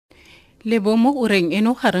Le bomo o reng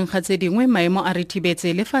eno gareng ga tse dingwe maemo a re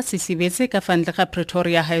thibetse le fa se sebetse ka fa ntle ga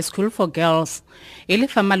Pretoria High School for Girls e le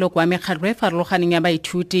fa maloko a mekgatlho e farologaneng ya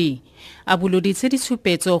baithuti a boloditse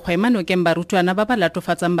ditshupetso go ema nokeng barutwana ba ba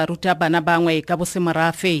latofatsang barutabana bangwe ka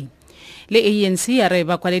bosemorafe. Le ANC ya re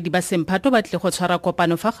bakwaledi ba semphato ba tle go tshwara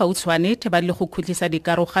kopano fa gautshwane te ba le go khutlisa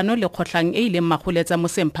dikarogano le kgotlang e ileng magoletsa mo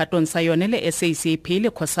semphatong sa yone le SACP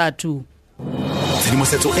le Khosatu.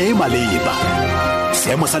 Tshedimosetso e maleba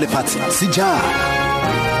seemo sa lefatshe se jang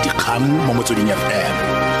dikgang mo motsweding FM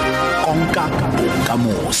konka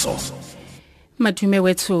bokamoso. Mathume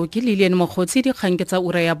wetso ke Lillian Mogotsi dikgang ke tsa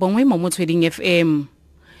ura ya Bongwe mo motsweding FM.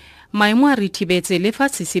 Maemo a re thibetse le fa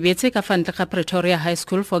se sebetse ka fa ntle ga Pretoria High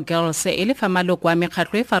School for Girls e le fa maloko a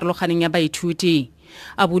mekgatlho e farologaneng ya baithuti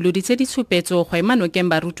a boloditse ditshupetso go ema nokeng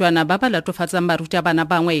barutwana ba ba latofatsang barutabana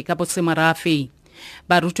bangwe ka bosemorafe.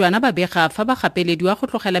 Barutwana ba bega fa ba gapelediwa go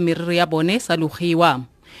tlogela meriri ya bone sa logiwa.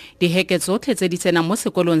 Diheke tsotlhe tse di tsenang mo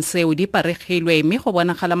sekolong seo di paregilwe mme go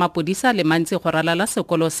bonagala mapodisa le mantsi go ralala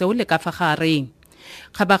sekolo seo le ka fa gare.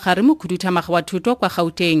 Kgabagare mokhuduthamaga wa thuto kwa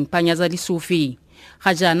Gauteng Panyaza Lesufi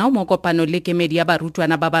ga jaana o mo kopano le kemedi ya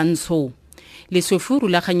barutwana ba bantsho. Lesufi o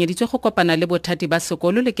rulaganyeditswe go kopana le bothati ba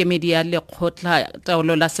sekolo le kemedi ya lekgotla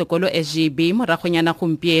taolo la sekolo SGB moragonyana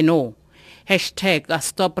gompieno.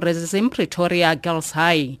 #Stop Racism Pretoria Girls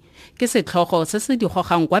High ke setlhogo se se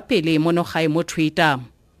digogang kwa pele monogae mo Twitter.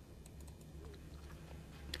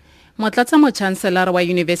 Motlatsa moChancellora wa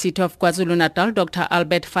University of KwaZulu-Natal Dr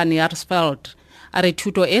Albert Van Jaarsveld a re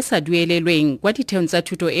thuto e sa duelelweng kwa ditheong tsa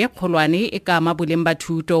thuto e kgolwane e ka ama boleng ba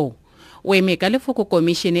thuto. O eme ka lefoko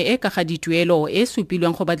komishene e ka ga dituelo e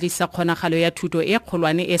supilweng go batlisa kgonagalo ya thuto e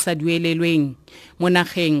kgolwane e sa duelelweng mo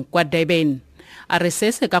nageng kwa Durban. A re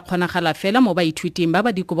se se ka kgonagala fela mo baithuting ba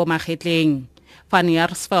ba dikobomagetleng. Van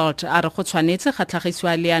Jaarsveld a re go tshwanetse ga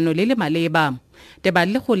tlhagisiwa leano le le maleba te ba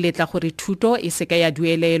le go letla gore thuto e se ka ya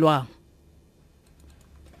duelelwa.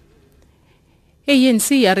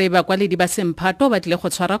 ANC ya re bakwaledi ba semphato ba tle go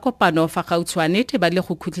tshwara kopano fa gautshwane te ba le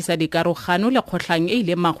go khutlisa dikarogano le kgotlang e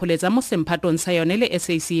ile magoletsa mo semphatong sa yone le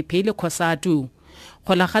SACP le Khosatu.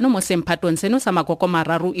 Kgolagano mo semphatong seno sa makoko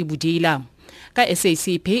mararo e budila. Ka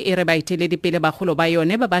SACP e re baeteledipele bagolo ba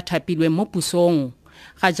yone ba ba thapilweng mo pusong.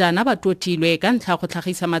 Ga jaana ba totilwe ka ntlha go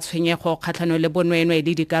tlhagisa matshwenyego kgatlhanong le bonweenwee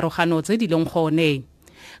le dikarogano tse di leng gone.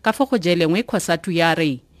 Ka fa go jelengwe Khosatu ya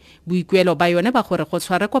re boikuelo ba yone ba gore go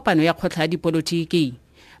tshware kopano ya kgotla ya dipolotiki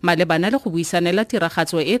malebana le go buisanela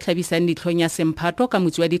tiragatso e tlhabisang ditlhong ya semphato ka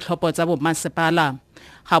motsi wa ditlhopho tsa bommasepala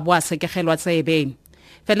ga bo a sekegelwa tsebe.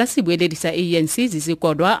 Fela se bueledi sa ANC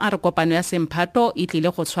Zizikodwa a re kopano ya semphato e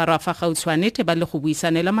tlile go tshwarwa fa gautshwane te ba le go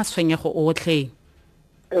buisanela matshwenyego otlhe.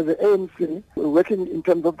 As the ANC, we're working in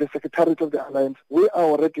terms of the Secretariat of the Alliance. We are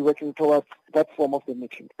already working towards that form of the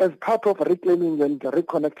meeting. As part of reclaiming and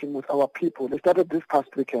reconnecting with our people, we started this past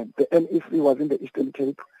weekend. The NEC was in the Eastern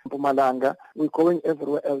Cape, Mpumalanga. We're going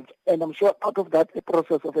everywhere else. And I'm sure part of that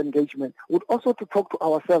process of engagement would also to talk to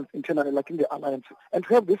ourselves internally, like in the Alliance, and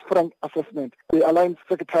to have this frank assessment. The Alliance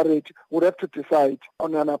Secretariat would have to decide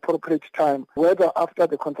on an appropriate time, whether after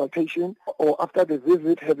the consultation or after the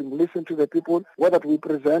visit, having listened to the people, whether we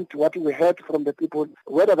present what we heard from the people,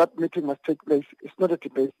 whether that meeting must take place. It's not a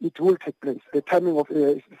debate. It will take place. The timing of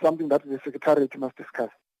is something that the Secretariat must discuss.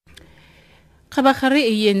 Kgabagare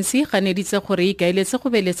ANC ga neditse gore e kaeletse go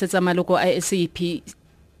beletsetsa maloko a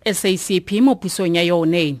SACP mo pusong ya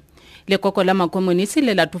yone. Lekoko la makomonisi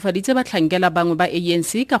le latofaditse batlhankela bangwe ba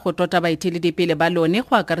ANC ka go tota baeteledipele ba lone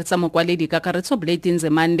go akaretsa mokwaledi kakaretso Blade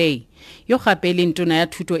Nzimande yo gape le ntona ya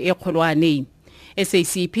thuto e kgolwane.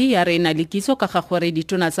 SACP ya re na le kitso ka ga gore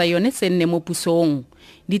ditona tsa yone se nne mo pusong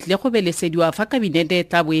di tle go belesediwa fa kabinete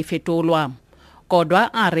tla bo e fetolwa.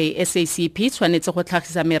 Kodwa a re SACP tshwanetse go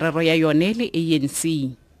tlhagisa merero ya yone le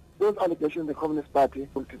ANC. Those allegations, the Communist Party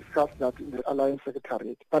will discuss that in the Alliance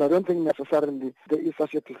Secretariat. But I don't think necessarily there is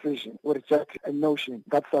such a decision or reject a notion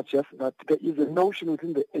that suggests that there is a notion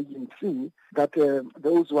within the ANC that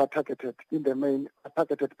those who are targeted in the main are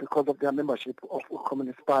targeted because of their membership of the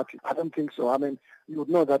Communist Party. I don't think so. I mean, you would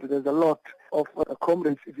know that there's a lot of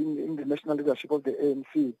comrades in the national leadership of the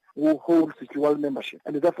ANC who hold dual membership.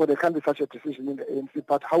 And therefore, there can't be such a decision in the ANC.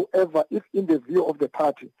 But however, if in the view of the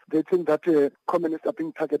party, they think that communists are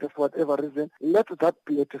being targeted for whatever reason, let that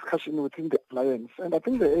be a discussion within the alliance. And I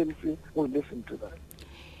think the ANC will listen to that.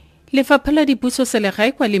 Lefapha la dipuso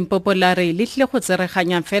selegae kwa Limpopo la re le tle go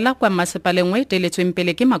tsereganya fela kwa masepaleng e teletsweng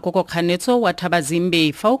pele ke makoko kganetso wa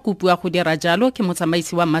Thabazimbe fa o kopua go dira jalo ke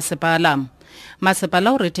motsamaisi wa masepala.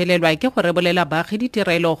 Masepala o retelelwa ke go rebolela baagi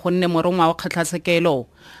ditirelo go nne morongwa wa kgatlhatshekelo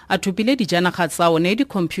a thupile dijanaga tsa one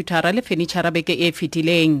dikhomphiutara le fenitšhara beke e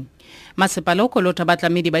fetileng. masepala o kolota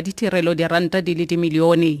batlamedi ba ditirelo diranta di le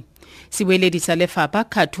dimilione. Sebueledi sa lefapha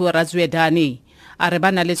Khathu Razwedani a re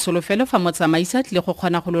bana le solofelo fa motsamaisa tle go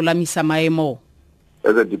kgona go lolamisa maemo.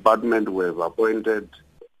 As a department, we have appointed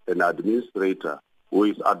an administrator who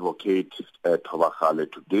is Advocate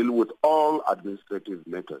Tobagale to deal with all administrative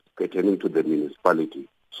matters pertaining to the municipality.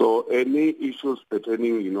 So any issues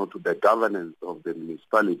pertaining, to the governance of the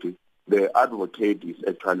municipality, the advocate is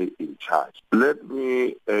actually in charge. Let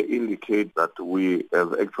me indicate that we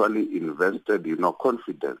have actually invested,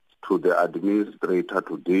 confidence to the administrator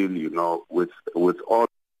to deal, with all.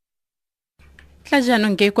 Tla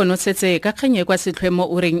jaanong ke konosetse ka kganye kwa setlhwemo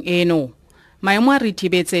o reng eno. Maemo a re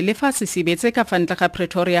thibetse le fa se sibetse ka fa ntle ga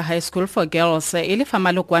Pretoria High School for Girls e le fa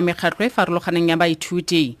maloko a mekgatlho e farologaneng ya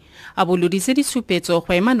baithuti a boloditse disupetso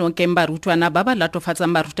go ema nokeng barutwana ba ba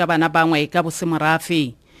latofatsang barutabana bangwe ka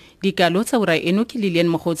bosemorafe. Dikalo tsa ura eno ke Lillian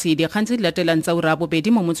Mogotsi dikgang tse di latelang tsa ura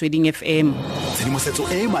bobedi mo Motsweding FM. Tshedimosetso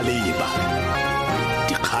e maleba.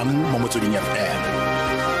 Dikgang mo Motsweding FM.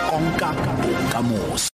 Konka bokamoso.